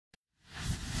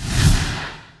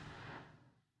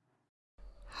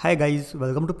Hi guys,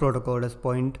 welcome to Proto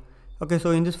Point. Okay,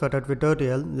 so in this Flutter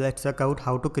tutorial, let's check out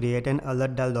how to create an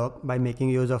alert dialog by making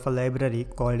use of a library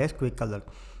called as QuickAlert.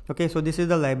 Okay, so this is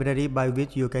the library by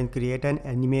which you can create an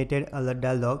animated alert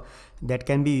dialog that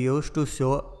can be used to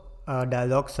show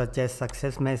dialogues such as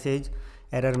success message,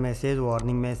 error message,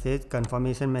 warning message,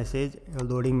 confirmation message,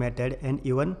 loading method, and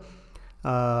even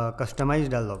customized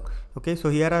dialog. Okay,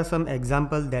 so here are some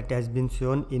examples that has been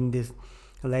shown in this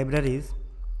libraries.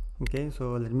 Okay,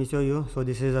 so let me show you. So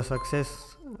this is a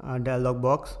success dialog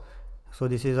box. So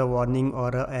this is a warning or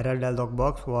a error dialog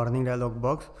box, warning dialog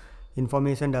box,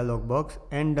 information dialog box,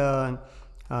 and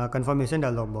confirmation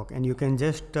dialog box. And you can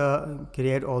just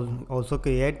also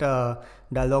create a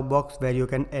dialog box where you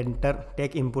can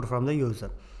take input from the user.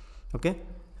 Okay,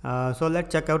 so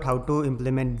let's check out how to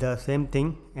implement the same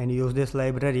thing and use this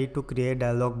library to create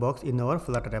dialog box in our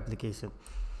Flutter application.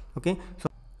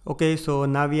 Okay, so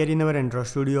now we are in our Android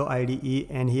Studio IDE,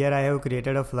 and here I have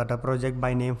created a Flutter project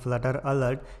by name Flutter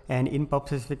Alert, and in pub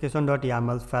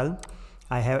specification.yaml file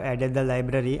I have added the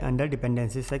library under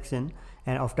dependency section.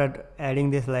 And after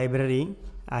adding this library,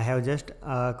 I have just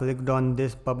clicked on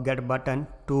this pub get button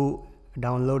to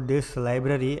download this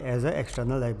library as an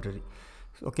external library.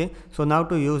 Okay, so now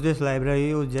to use this library,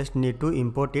 you just need to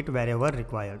import it wherever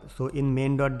required. So in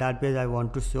main.dart page I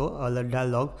want to show alert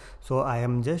dialog, so I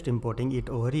am just importing it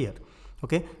over here.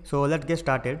 Okay, so let's get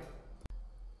started.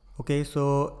 Okay,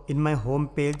 so in my home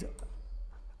page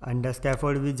under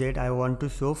scaffold widget I want to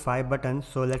show 5 buttons,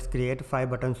 so let's create 5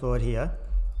 buttons over here.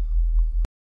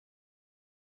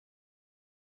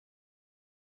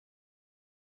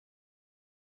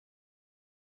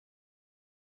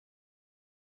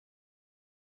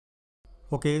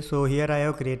 Okay, so here I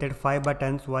have created 5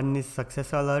 buttons. One is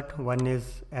success alert, one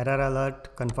is error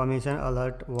alert, confirmation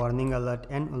alert, warning alert,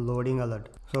 and loading alert.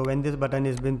 So when this button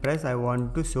is been pressed, I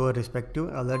want to show respective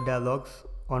alert dialogs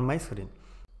on my screen.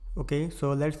 Okay,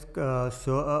 so let's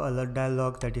show a alert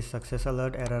dialog, that is success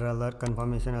alert, error alert,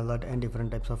 confirmation alert, and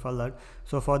different types of alert.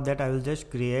 So for that I will just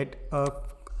create a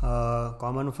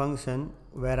common function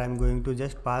where I'm going to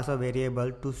just pass a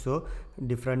variable to show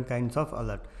different kinds of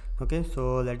alert. Okay,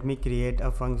 so let me create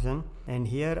a function, and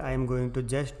here I am going to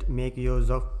just make use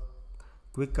of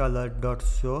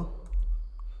QuickAlert.show,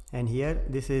 and here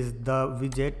this is the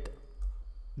widget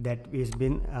that is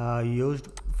been used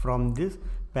from this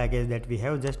package that we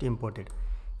have just imported.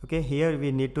 Okay, here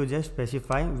we need to just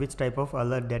specify which type of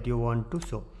alert that you want to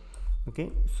show.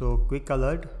 Okay, so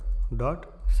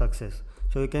QuickAlert.success.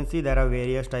 So you can see there are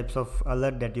various types of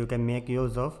alert that you can make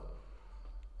use of.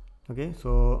 Okay,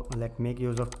 so let's make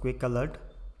use of QuickAlert.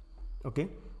 Okay,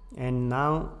 and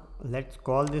now let's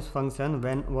call this function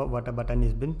when what a button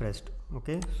is been pressed.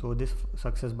 Okay, so this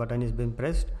success button is been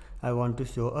pressed, I want to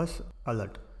show us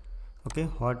alert. Okay,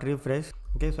 hot refresh.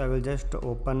 Okay, so I will just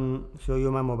show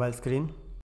you my mobile screen.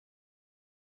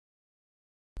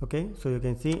 Okay, so you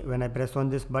can see when I press on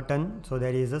this button, so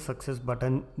there is a success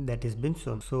button that is been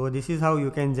shown. So this is how you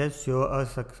can just show a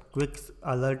quick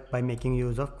alert by making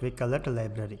use of QuickAlert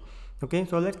library. Okay,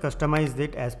 so let's customize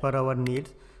it as per our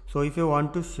needs. So if you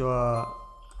want to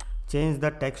change the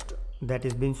text that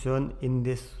is been shown in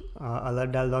this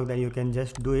alert dialog, then you can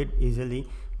just do it easily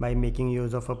by making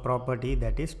use of a property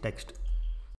that is text.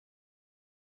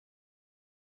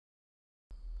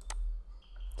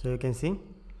 So you can see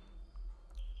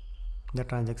the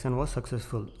transaction was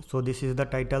successful. So this is the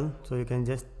title, so you can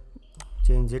just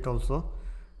change it also.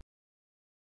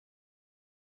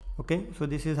 Okay, so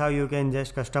this is how you can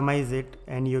just customize it,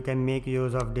 and you can make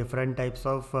use of different types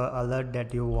of alert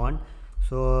that you want.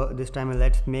 So this time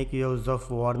let's make use of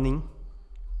warning.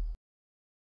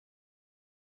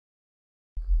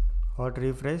 Hot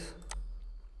refresh,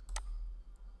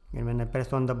 and when I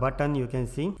press on the button, you can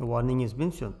see the warning is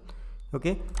been shown.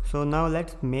 Okay, so now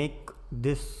let's make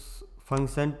this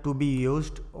function to be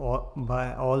used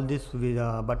by all these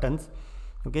buttons.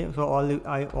 Okay, so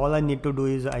all I need to do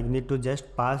is I need to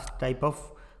just pass type of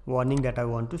warning that I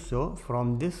want to show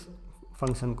from this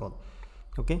function call.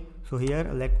 Okay, so here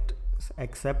let's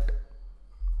accept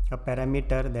a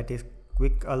parameter that is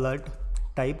QuickAlert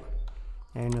type,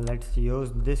 and let's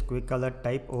use this QuickAlert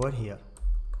type over here.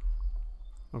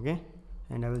 Okay,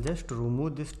 and I will just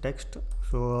remove this text,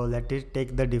 so let it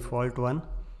take the default one.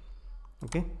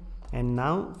 Okay, and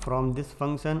now from this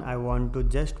function I want to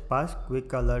just pass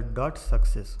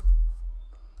QuickAlert.success.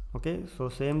 Okay, so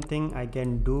same thing I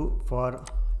can do for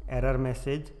error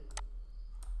message,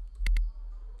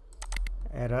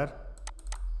 error,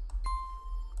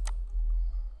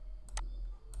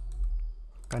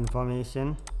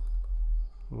 confirmation,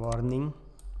 warning,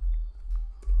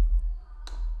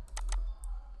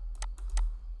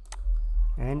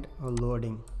 and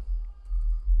loading.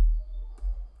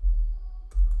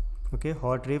 Okay,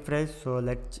 hot refresh. So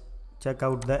let's check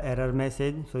out the error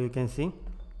message. So you can see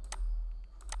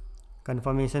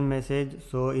confirmation message.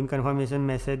 So in confirmation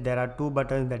message there are two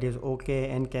buttons, that is OK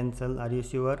and cancel. Are you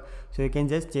sure? So you can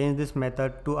just change this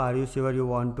method to are you sure you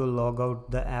want to log out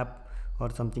the app or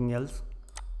something else.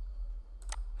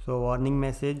 So warning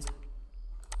message,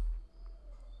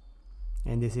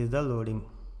 and this is the loading.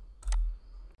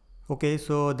 Okay,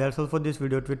 so that's all for this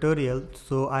video tutorial.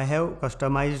 So I have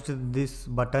customized these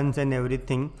buttons and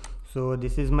everything. So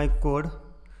this is my code.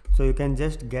 So you can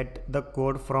just get the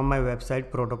code from my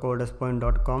website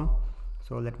proto.com.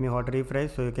 So let me hot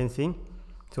refresh. So you can see,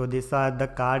 so these are the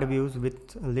card views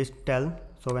with list tell.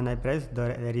 So when I press,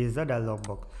 there is a dialog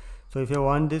box. So if you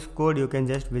want this code, you can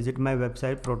just visit my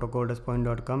website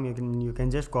proto.com. You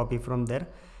can just copy from there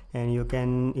and you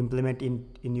can implement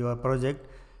in your project.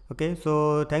 Okay,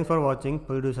 so thanks for watching.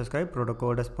 Please do subscribe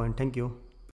Proto. Thank you.